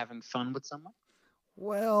someone and having fun with someone?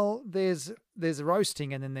 Well, there's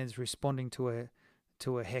roasting and then there's responding to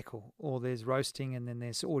a heckle, or there's roasting and then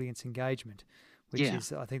there's audience engagement, which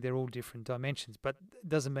is, I think they're all different dimensions. But it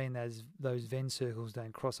doesn't mean those Venn circles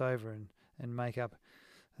don't cross over and make up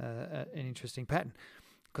an interesting pattern,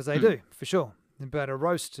 because they do, for sure. But a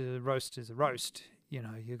roast is a roast.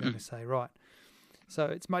 You're going to say, right. So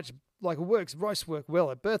it's much like it works. Roasts work well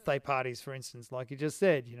at birthday parties, for instance, like you just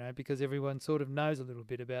said, because everyone sort of knows a little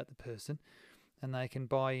bit about the person and they can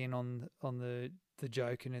buy in on the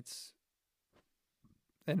joke and it's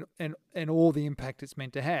and all the impact it's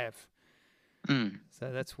meant to have.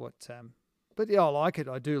 So that's what. But yeah, I like it.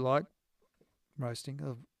 I do like roasting.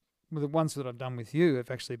 The ones that I've done with you have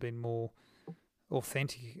actually been more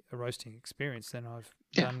authentic a roasting experience than I've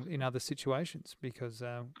done in other situations, because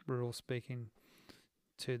we're all speaking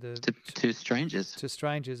to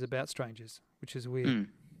strangers about strangers, which is weird.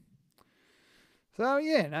 So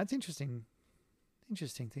yeah, no, it's interesting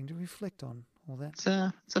thing to reflect on, all that.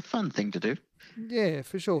 It's a fun thing to do. Yeah,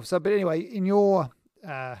 for sure. So, but anyway, in your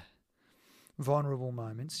vulnerable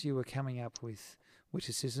moments, you were coming up with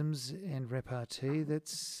witticisms and repartee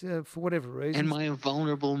that's, for whatever reason, in my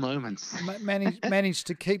vulnerable moments, managed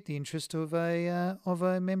to keep the interest of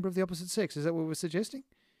a member of the opposite sex. Is that what we're suggesting?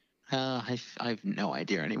 I've no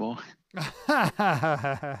idea anymore.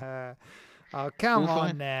 Oh, come We'll on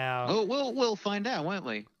find- now. Oh, we'll find out, won't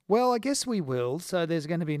we? Well, I guess we will. So there's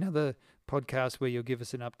going to be another podcast where you'll give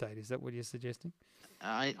us an update. Is that what you're suggesting?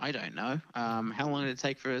 I don't know. How long did it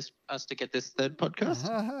take for us to get this third podcast?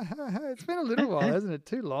 It's been a little while, hasn't it?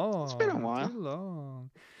 Too long. It's been a while. Too long.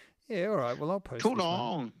 Yeah, all right. Well, I'll post Too this one.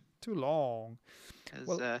 long, Too long.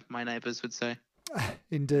 as my neighbours would say.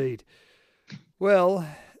 Indeed. Well,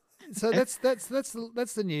 so that's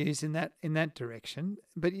the news in that direction.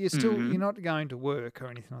 But you're not going to work or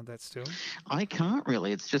anything like that still. I can't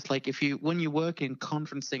really. It's just like when you work in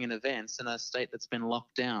conferencing and events in a state that's been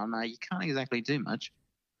locked down, you can't exactly do much.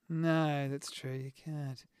 No, that's true. You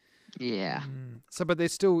can't. Yeah. So, but they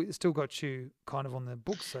still got you kind of on the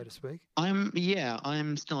books, so to speak. I'm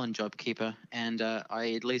still on JobKeeper, and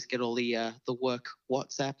I at least get all the work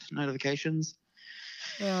WhatsApp notifications.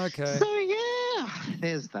 Oh, okay. So yeah,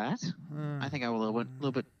 there's that. I think I was a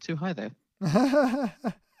little bit too high there.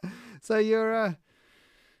 So you're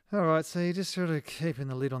all right. So you're just sort of keeping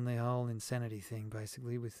the lid on the whole insanity thing,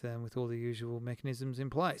 basically, with all the usual mechanisms in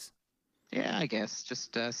place. Yeah, I guess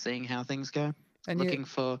just seeing how things go. And looking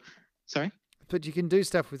for. Sorry. But you can do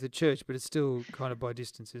stuff with the church, but it's still kind of by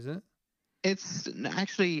distance, is it? It's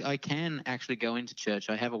actually I can actually go into church.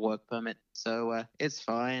 I have a work permit, so it's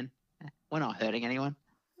fine. We're not hurting anyone.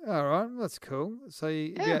 All right, that's cool. So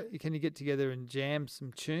can you get together and jam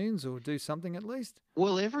some tunes or do something at least?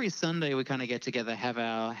 Well, every Sunday we kind of get together, have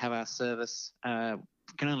our service. Can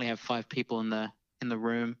only have 5 people in the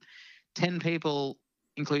room, 10 people,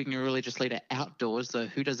 including a religious leader, outdoors. So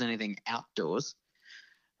who does anything outdoors?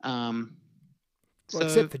 Well,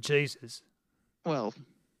 except for Jesus. Well,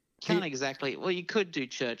 can't exactly. Well, you could do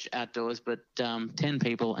church outdoors, but 10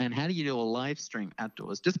 people. And how do you do a live stream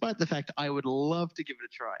outdoors? Despite the fact I would love to give it a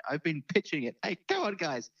try. I've been pitching it. Hey, go on,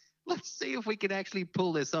 guys. Let's see if we can actually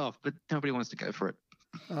pull this off. But nobody wants to go for it.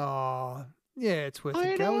 Oh, yeah, it's worth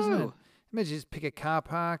a go, isn't it? Imagine just pick a car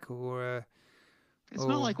park or. It's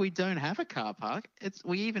not like we don't have a car park.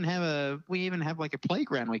 We even have like a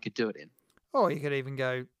playground we could do it in. Oh, you could even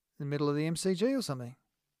go in the middle of the MCG or something.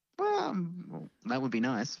 Well, that would be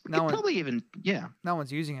nice. No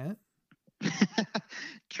one's using it.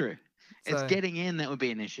 True. It's getting in that would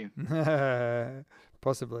be an issue.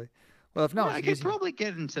 Possibly. Well, if no one's I could probably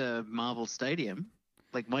get into Marvel Stadium.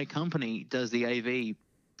 Like my company does the AV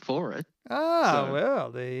for it.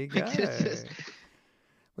 Well, there you go.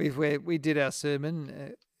 We did our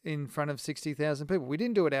sermon in front of 60,000 people. We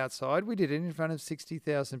didn't do it outside. We did it in front of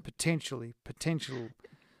 60,000 potential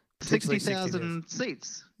 60,000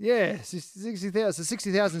 seats. Yeah, 60,000.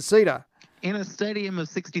 60,000 seater. In a stadium of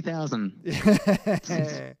 60,000.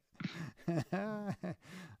 There's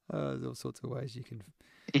all sorts of ways you can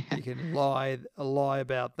lie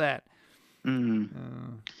about that.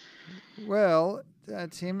 Well,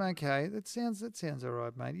 Tim, okay, that sounds all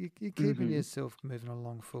right, mate. You're keeping yourself moving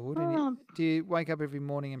along forward. And do you wake up every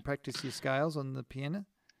morning and practice your scales on the piano?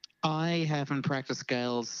 I haven't practiced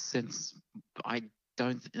scales since I've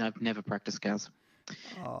never practiced scales.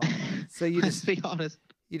 Oh, so you just Let's be honest.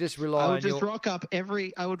 You just rely. I would rock up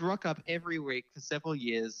every week for several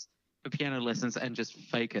years for piano lessons and just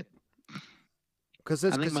fake it. I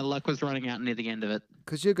think my luck was running out near the end of it.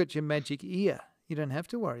 Because you've got your magic ear. You don't have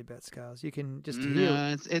to worry about scales. You can just hear.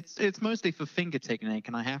 No, it's mostly for finger technique,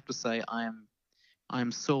 and I have to say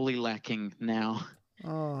I'm sorely lacking now.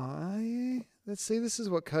 Oh, yeah. Let's see. This is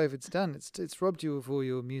what COVID's done. It's robbed you of all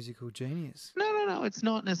your musical genius. No. It's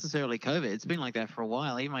not necessarily COVID. It's been like that for a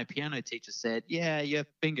while. Even my piano teacher said, "Yeah, your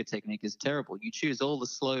finger technique is terrible. You choose all the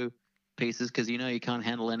slow pieces because you know you can't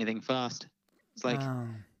handle anything fast." It's like,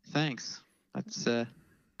 thanks. That's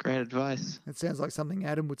great advice. It sounds like something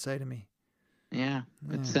Adam would say to me. Yeah.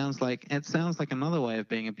 It sounds like another way of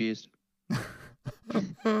being abused.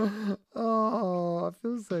 Oh, I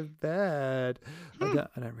feel so bad. I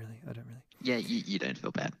don't really. Yeah, you don't feel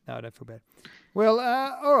bad. No, I don't feel bad. Well,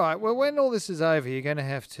 all right. Well, when all this is over, you're going to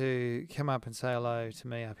have to come up and say hello to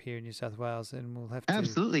me up here in New South Wales, and we'll have to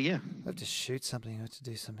absolutely, yeah. Have to shoot something, or to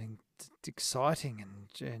do something exciting,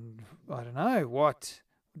 and I don't know what.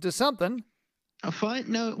 Do something. Fine.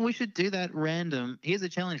 No, we should do that random. Here's a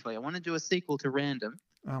challenge for you. I want to do a sequel to Random.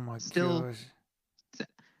 Oh my god.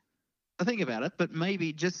 I think about it, but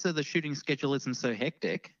maybe just so the shooting schedule isn't so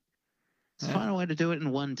hectic, let's find a way to do it in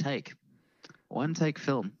one take. One take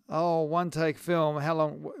film. Oh, one take film. How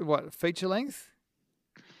long? What, feature length?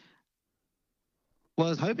 Well, I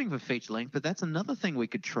was hoping for feature length, but that's another thing we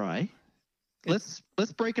could try. Let's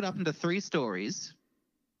break it up into 3 stories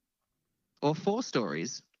or 4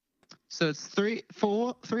 stories. So it's 3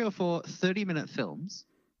 or 4 30-minute films.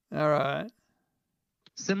 All right.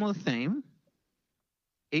 Similar theme.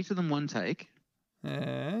 Each of them one take.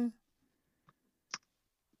 Yeah.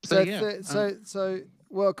 So yeah.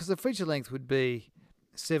 Well, because the feature length would be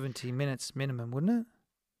 70 minutes minimum, wouldn't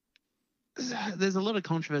There's a lot of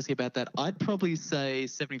controversy about that. I'd probably say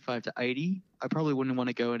 75 to 80. I probably wouldn't want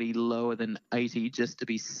to go any lower than 80 just to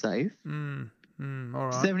be safe. it? All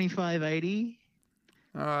right. 75, 80.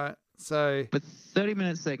 All right. So But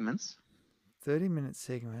 30-minute segments. 30-minute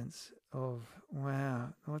segments of, wow,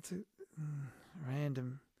 what's it?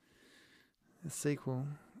 Random. A sequel.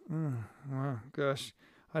 Wow, gosh.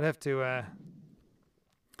 I'd have to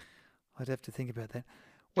think about that.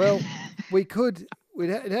 Well,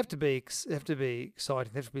 it'd have to be exciting. There'd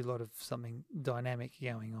have to be a lot of something dynamic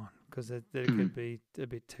going on, because it could be a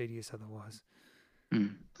bit tedious otherwise.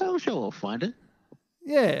 I'm sure we'll find it.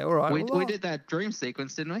 Yeah, all right. We did that dream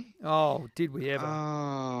sequence, didn't we? Oh, did we ever?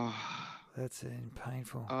 Oh. That's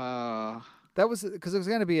painful. Oh. That was because it was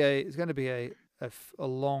going to be a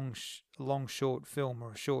long short film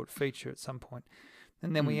or a short feature at some point,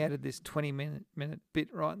 and then we added this 20-minute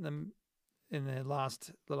bit right in the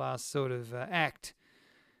last sort of act,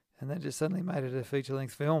 and that just suddenly made it a feature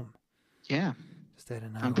length film. Yeah. Just out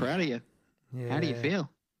of nowhere. I'm proud of you. Yeah. How do you feel?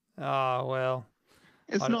 Oh well.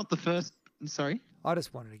 It's not the first. Sorry. I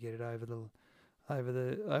just wanted to get it over the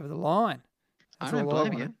line. I don't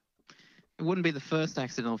blame you. It wouldn't be the first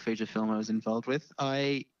accidental feature film I was involved with.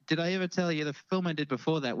 Did I ever tell you the film I did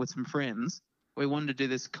before that with some friends? We wanted to do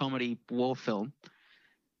this comedy war film.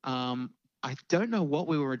 I don't know what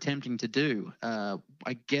we were attempting to do. I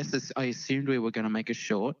guess I assumed we were going to make a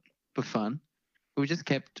short for fun. We just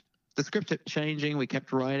kept the script kept changing. We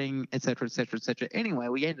kept writing, etc., etc., etc. Anyway,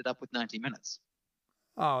 we ended up with 90 minutes.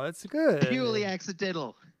 Oh, that's good. Purely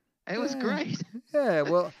accidental. It was great. Yeah,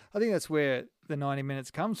 well, I think that's where the 90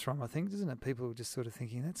 minutes comes from, I think, doesn't it? People just sort of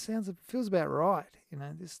thinking, feels about right. You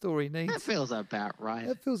know, this story needs... That feels about right.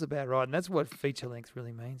 That feels about right, and that's what feature length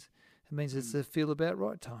really means. It means it's a feel about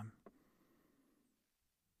right time.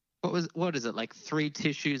 What is it, like 3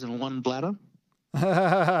 tissues and 1 bladder? Yeah,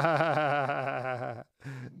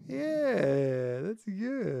 that's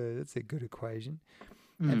good. That's a good equation.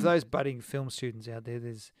 And for those budding film students out there,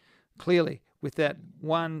 there's clearly, with that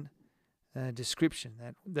one description,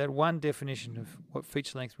 that one definition of what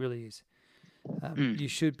feature length really is, you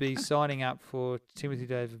should be signing up for Timothy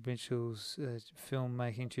David Mitchell's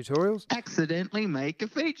filmmaking tutorials. Accidentally make a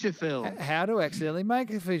feature film. How to accidentally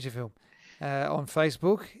make a feature film. On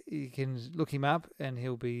Facebook, you can look him up, and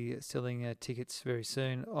he'll be selling tickets very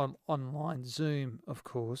soon on online Zoom, of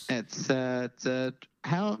course. It's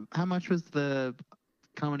how much was the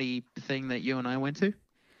comedy thing that you and I went to?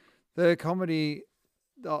 The comedy,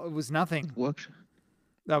 it was nothing. What?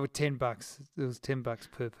 That was $10. It was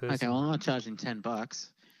 $10 per person. Okay, well, I'm not charging $10.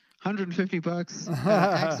 $150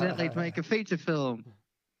 accidentally to make a feature film,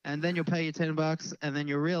 and then you'll pay your $10, and then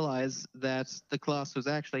you'll realize that the class was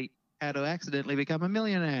actually how to accidentally become a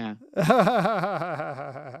millionaire.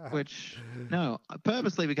 Which, no, I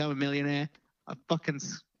purposely become a millionaire. I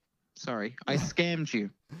scammed you.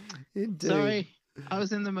 Indeed. Sorry, I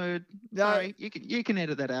was in the mood. No. Sorry, you can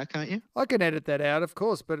edit that out, can't you? I can edit that out, of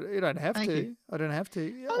course, but you don't have Thank to. you. I don't have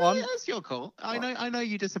to. Oh, yeah, that's your call. I know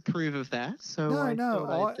you disapprove of that, so I'd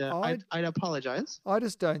apologize. I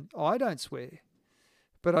don't swear,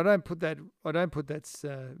 but I don't put that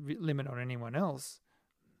limit on anyone else.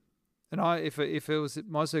 And if it was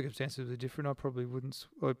my circumstances were different, I probably wouldn't.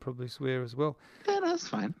 I'd probably swear as well. Yeah, that's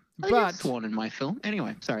fine. But I've sworn in my film.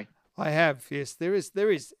 Anyway, sorry. I have, yes. There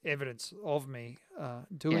is evidence of me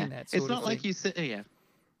doing that sort of thing. It's not like you said, yeah.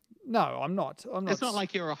 No, I'm not. It's not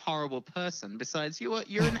like you're a horrible person. Besides, you're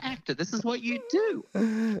an actor. This is what you do.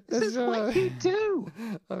 This is what you do.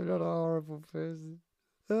 I'm not a horrible person.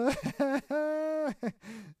 That's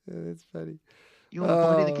funny. You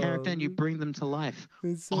embody the character and you bring them to life.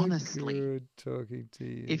 It's so honestly, good talking to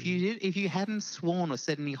you. If you hadn't sworn or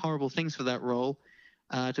said any horrible things for that role,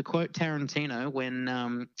 to quote Tarantino,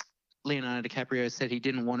 when Leonardo DiCaprio said he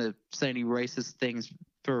didn't want to say any racist things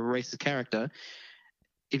for a racist character,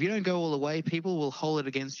 if you don't go all the way, people will hold it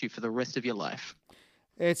against you for the rest of your life.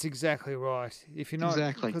 It's exactly right. If you're not,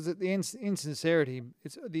 because at the insincerity,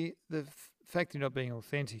 it's the fact you're not being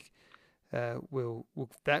authentic. Will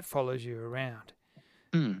that follows you around,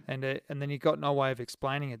 and then you've got no way of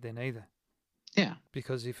explaining it then either. Yeah,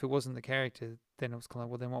 because if it wasn't the character, then it was kind of,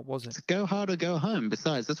 well, then what was it? It's go hard or go home.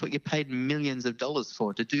 Besides, that's what you paid millions of dollars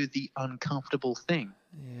for, to do the uncomfortable thing.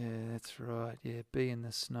 Yeah, that's right. Yeah, be in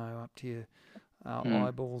the snow up to your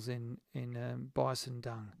eyeballs in bison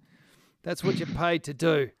dung. That's what you're paid to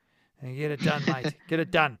do, and get it done, mate. Get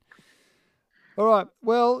it done. All right.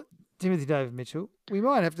 Well, Timothy David Mitchell. We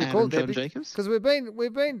might have to call Adam John Debbie Jacobs. because we've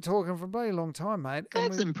been talking for a bloody long time, mate.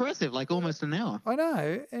 and That's impressive. Like almost an hour. I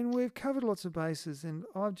know, and we've covered lots of bases, and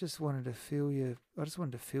I just wanted to feel you. I just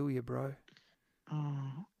wanted to feel you, bro.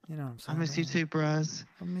 Oh, You know what I'm I saying? miss you too, bros.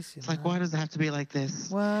 I miss you. It's like, mate. why does it have to be like this?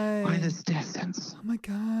 Why? Why this distance? Oh my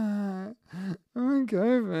god! I'm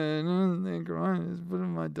COVID. I'm the crying. Just put in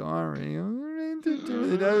my diary. I'm reading to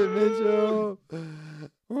Timothy David Mitchell.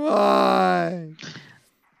 Why?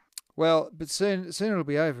 Well, but soon it'll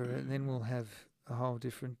be over, and then we'll have a whole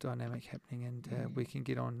different dynamic happening, and we can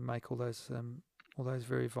get on and make all those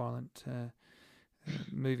very violent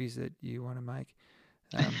movies that you want to make.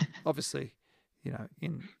 Obviously, you know,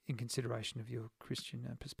 in consideration of your Christian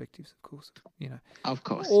perspectives, of course. You know, Of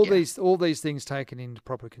course. all yeah. these things taken into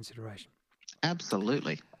proper consideration.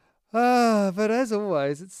 Absolutely. But as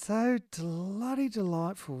always, it's so bloody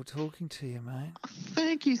delightful talking to you, mate.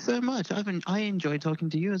 Thank you so much. I enjoy talking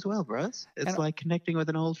to you as well, bros. It's And- like connecting with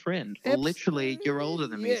an old friend. Well, literally, you're older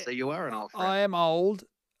than me, Yeah. so you are an old friend. I am old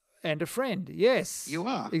and a friend. Yes, You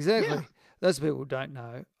are. exactly. Yeah. Those people who don't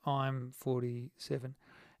know, I'm 47,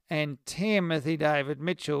 and Timothy David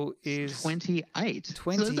Mitchell is 28. So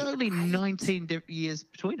 28. there's only 19 years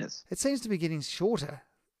between us. It seems to be getting shorter,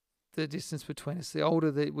 the distance between us, the older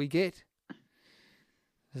that we get.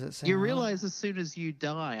 Does it seem You right? realize as soon as you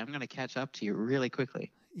die, I'm going to catch up to you really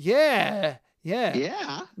quickly. Yeah.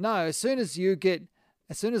 Yeah. No, as soon as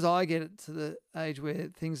I get to the age where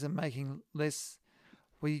things are making less,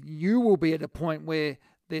 you will be at a point where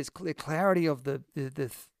there's clarity of the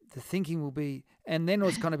thinking will be, and then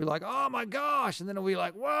it's going to be like, oh my gosh, and then it'll be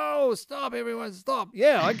like, whoa, stop, everyone, stop.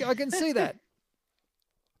 Yeah, I can see that.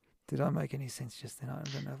 Did I make any sense just then? I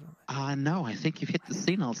don't know. No, I think you've hit the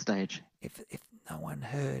senile stage. If no one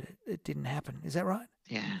heard, it didn't happen. Is that right?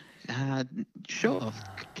 Yeah. Sure.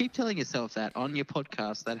 Keep telling yourself that on your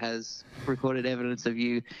podcast that has recorded evidence of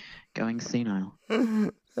you going senile.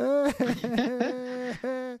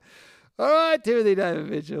 All right, Timothy David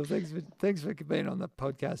Mitchell. Thanks for being on the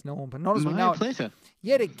podcast, Norm. But not as we know My it. pleasure.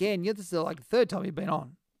 Yet again, this is like the third time you've been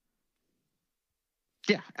on.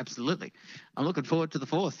 Yeah, absolutely. I'm looking forward to the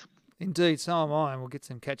fourth. Indeed, so am I. And we'll get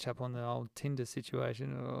some catch up on the old Tinder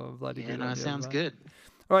situation. Oh, bloody Yeah, good. no, idea, sounds mate. good.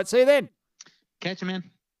 All right, see you then. Catch you, man.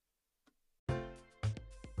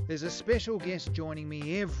 There's a special guest joining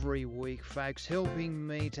me every week, folks, helping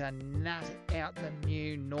me to nut out the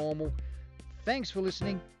new normal. Thanks for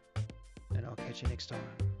listening, and I'll catch you next time.